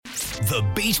The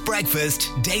Beat Breakfast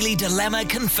Daily Dilemma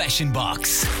Confession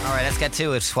Box. All right, let's get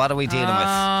to it. What are we dealing with?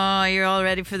 Oh, you're all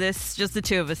ready for this? Just the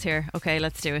two of us here. Okay,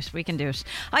 let's do it. We can do it.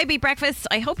 Hi, Beat Breakfast.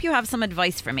 I hope you have some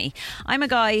advice for me. I'm a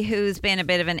guy who's been a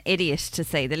bit of an idiot, to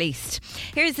say the least.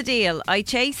 Here's the deal. I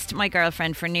chased my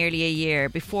girlfriend for nearly a year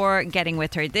before getting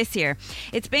with her this year.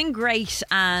 It's been great,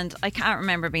 and I can't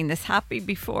remember being this happy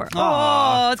before.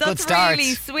 Oh, that's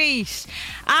really sweet.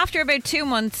 After about 2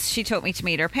 months, she took me to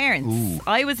meet her parents. Ooh.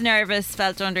 I was nervous,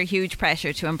 felt under huge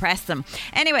pressure to impress them.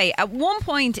 Anyway, at one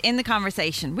point in the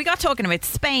conversation, we got talking about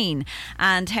Spain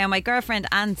and how my girlfriend's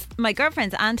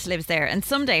aunt lives there, and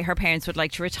someday her parents would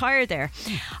like to retire there.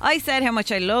 I said how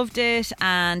much I loved it,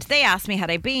 and they asked me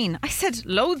had I been. I said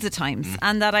loads of times,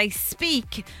 and that I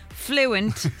speak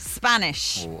fluent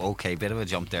Spanish. Oh, okay, bit of a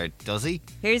jump there. Does he?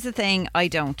 Here's the thing, I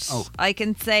don't. Oh. I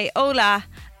can say hola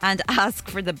and ask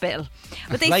for the bill.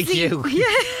 But they Like you.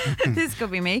 Yeah, this could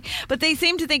be me. But they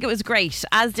seemed to think it was great,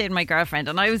 as did my girlfriend,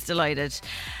 and I was delighted.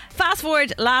 Fast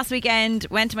forward, last weekend,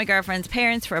 went to my girlfriend's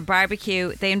parents for a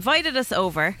barbecue. They invited us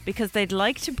over because they'd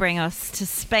like to bring us to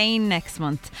Spain next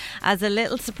month as a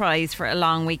little surprise for a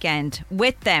long weekend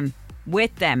with them.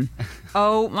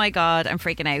 Oh my God, I'm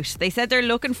freaking out. They said they're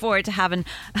looking forward to having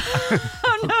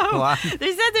oh no What?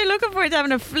 They said they're looking forward to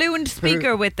having a fluent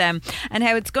speaker with them, and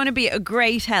how it's going to be a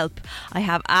great help. I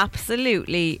have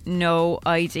absolutely no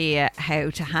idea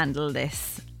how to handle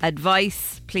this.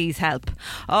 Advice, please help.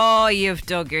 Oh, you've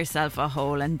dug yourself a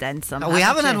hole and then some. We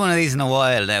haven't had one of these in a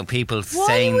while now. People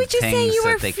saying would you say things you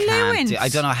were that they fluent? can't do. I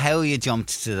don't know how you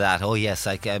jumped to that. Oh yes,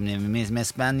 like Miss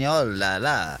Español, la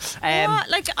la.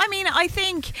 I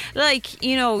think,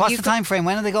 What's the time frame?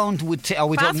 When are they going? Are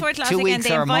we fast talking forward to last 2 weekend, weeks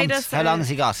they or a invite month? us. How long has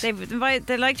he got?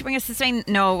 They'd like to bring us to Spain.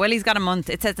 No, well, he's got a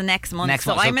month. It says the next month. Next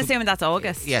so month. So I'm assuming that's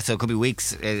August. Yeah, so it could be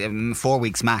weeks, 4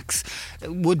 weeks max.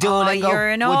 Would you're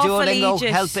an awful Duolingo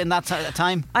Aegis. help in that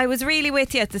time? I was really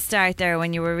with you at the start there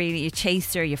when you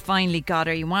chased her, you finally got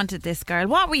her, you wanted this girl.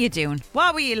 What were you doing?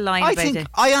 What were you lying about it?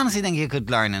 I honestly think you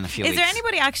could learn in a few weeks. Is there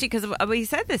anybody actually, because we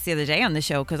said this the other day on the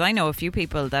show, because I know a few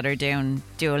people that are doing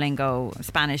Duolingo,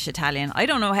 Spanish, Italian. I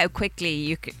don't know how quickly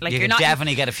you could, you could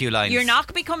definitely get a few lines. You're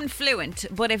not becoming fluent,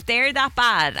 but if they're that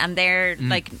bad and they're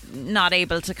not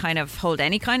able to kind of hold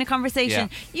any kind of conversation,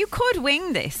 you could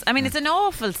wing this. I mean, it's an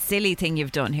awful silly thing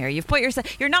you've done here. You've put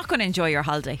yourself, you're not going to enjoy your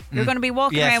holiday. You're going to be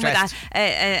walking around stressed. with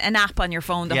an app on your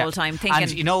phone the whole time thinking.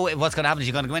 And you know what's going to happen is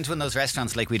you're going to go into one of those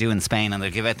restaurants like we do in Spain, and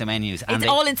they'll give out the menus. And it's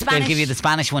all in Spanish. They'll give you the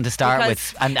Spanish one to start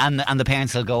with, and the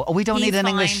parents will go, "Oh, we don't need an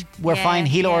English. We're fine.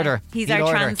 He'll order. He's our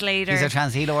translator.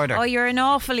 He'll order." Oh, you're an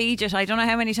awful idiot. I don't know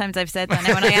how many times I've said that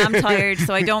now, and I am tired,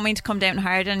 so I don't mean to come down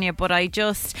hard on you, but I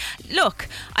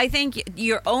think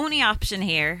your only option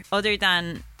here, other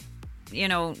than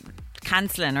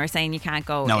cancelling or saying you can't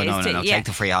go, no, take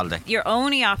the free holiday. Your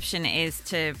only option is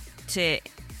to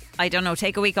I don't know,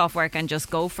 take a week off work and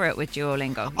just go for it with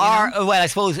Duolingo. Well, I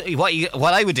suppose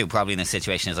what I would do probably in this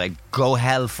situation is I'd go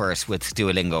hell first with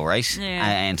Duolingo, right?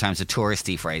 In terms of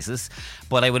touristy phrases.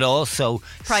 But I would also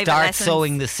start lessons.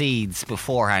 sowing the seeds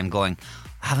beforehand, going,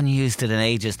 haven't used it in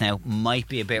ages now, might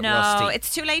be a bit rusty. No,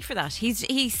 it's too late for that.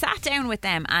 He sat down with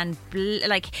them and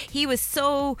he was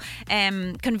so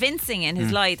convincing in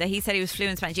his lie that he said he was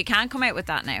fluent in Spanish. You can't come out with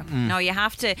that now. No, you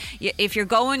have to. If you're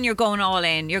going all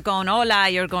in. You're going hola,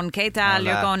 you're going qué tal,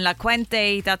 you're going la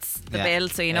cuente. That's the bill,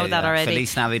 so you know that already.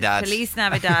 Feliz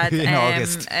Navidad. In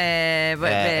August.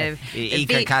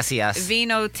 Iker Casillas.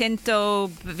 Vino tinto,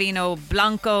 vino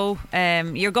blanco.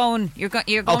 You're going.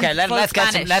 Okay,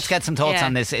 let's get some thoughts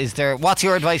on this. What's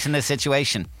your advice in this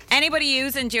situation? Anybody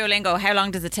using Duolingo, how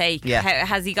long does it take?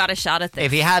 Has he got a shot at this?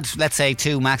 If he had, let's say,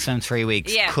 2, maximum 3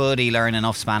 weeks, could he learn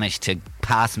enough Spanish to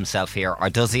pass himself here, or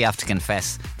does he have to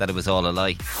confess that it was all a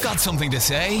lie? Got something to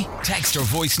say? Text or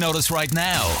voice notice right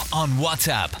now on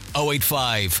WhatsApp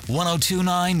 085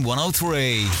 1029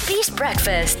 103. Beat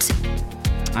Breakfast.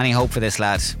 Any hope for this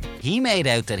lad? He made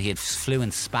out that he had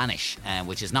fluent Spanish,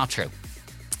 which is not true.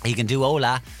 He can do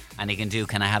hola, and he can do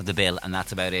can I have the bill, and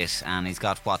that's about it. And he's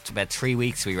got about 3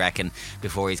 weeks, we reckon,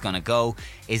 before he's going to go.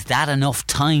 Is that enough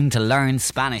time to learn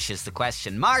Spanish is the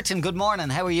question. Martin, good morning.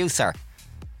 How are you, sir?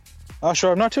 Oh,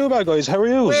 sure, not too bad, guys. How are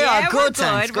you? We are we're good,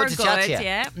 thanks. Good to chat to you.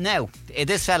 Yeah. Now,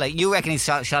 this fella, you reckon he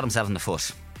shot himself in the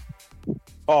foot?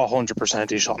 Oh,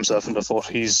 100% he shot himself in the foot.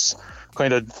 He's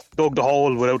kind of dug the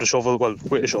hole without a shovel, well,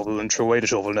 with a shovel, and threw away the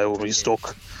shovel now when he's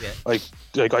stuck. Yeah.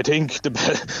 Like I think the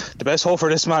best hope for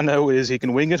this man now is he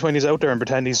can wing it when he's out there and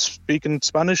pretend he's speaking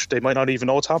Spanish. They might not even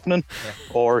know what's happening. Yeah.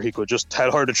 Or he could just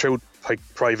tell her the truth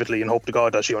privately and hope to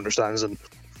God that she understands and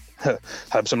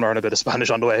helps him learn a bit of Spanish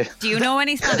on the way. Do you know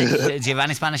any Spanish? Do you have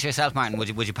any Spanish yourself, Martin?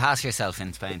 Would you pass yourself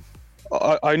in Spain?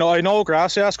 I know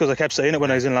gracias because I kept saying it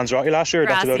when I was in Lanzarote last year.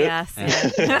 That's about it.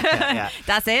 Yeah.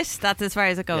 That's it. That's as far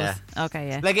as it goes. Yeah. Okay,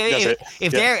 yeah. Like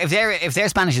if their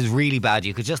Spanish is really bad,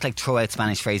 you could just like throw out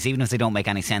Spanish phrases, even if they don't make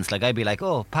any sense. Like I'd be like,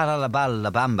 oh, para la bala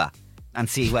la bamba. And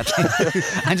see what,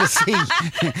 and just see,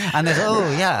 and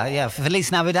there's Feliz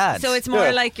Navidad. So it's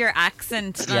more like your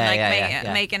accent,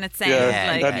 and making it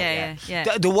sound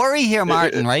The worry here,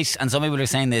 Martin, right? And some people are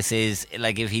saying this is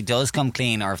like if he does come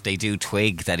clean, or if they do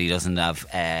twig that he doesn't have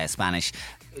Spanish,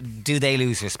 do they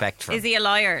lose respect for him? Is he a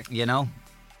liar? You know,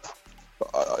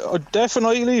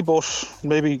 definitely, but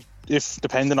maybe. If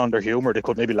depending on their humour, they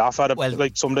could maybe laugh at it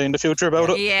like someday in the future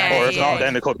about it. Or if not,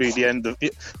 then it could be the end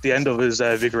of his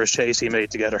vigorous chase he made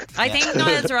together. I think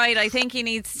Niall's right. I think he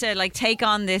needs to like take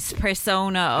on this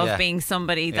persona of being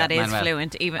somebody that is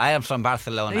fluent. Even I am from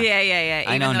Barcelona. Yeah.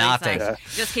 I know nothing.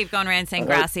 Just keep going around saying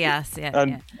gracias.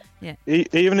 Yeah.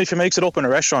 Even if he makes it up in a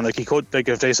restaurant, like he could, like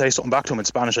if they say something back to him in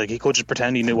Spanish, like he could just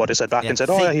pretend he knew what they said back and said,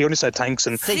 he only said thanks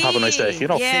and have a nice day, you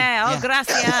know.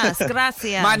 Gracias.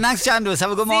 Martin, thanks for chatting to us. Have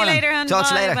a good morning. See you later, talk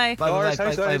to you later. Bye.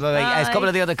 Bye. A couple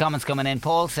of the other comments coming in.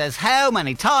 Paul says, how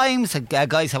many times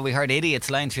guys have we heard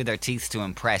idiots lying through their teeth to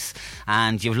impress?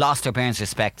 And you've lost their parents'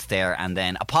 respect there, and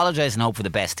then apologise and hope for the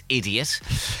best, idiot.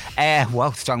 Wow,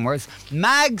 strong words.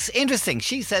 Mags, interesting.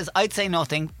 She says, I'd say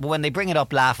nothing, but when they bring it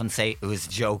up, laugh and say it was a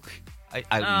joke.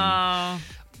 How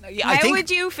would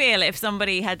you feel if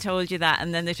somebody had told you that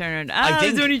and then they turn around? I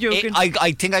was only joking.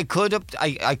 I think I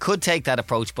could take that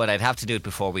approach, but I'd have to do it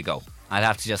before we go. I'd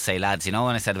have to just say, lads, you know,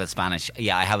 when I said about Spanish,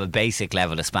 I have a basic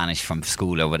level of Spanish from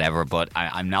school or whatever, but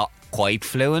I'm not quite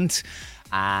fluent.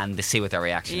 And to see what their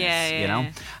reaction is, you know.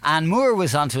 And Moore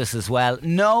was onto us as well.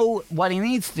 No, what he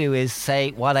needs to do is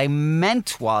say, what I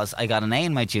meant was I got an A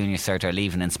in my junior cert or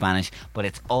leaving in Spanish, but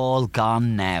it's all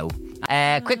gone now.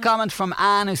 Quick comment from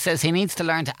Anne, who says he needs to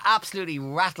learn to absolutely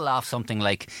rattle off something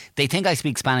like, they think I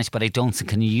speak Spanish but I don't, so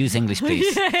can you use English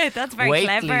please? That's very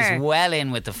clever. Wait, well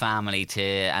in with the family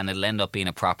and it'll end up being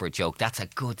a proper joke. That's a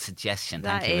good suggestion.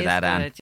 Thank you for that, Anne.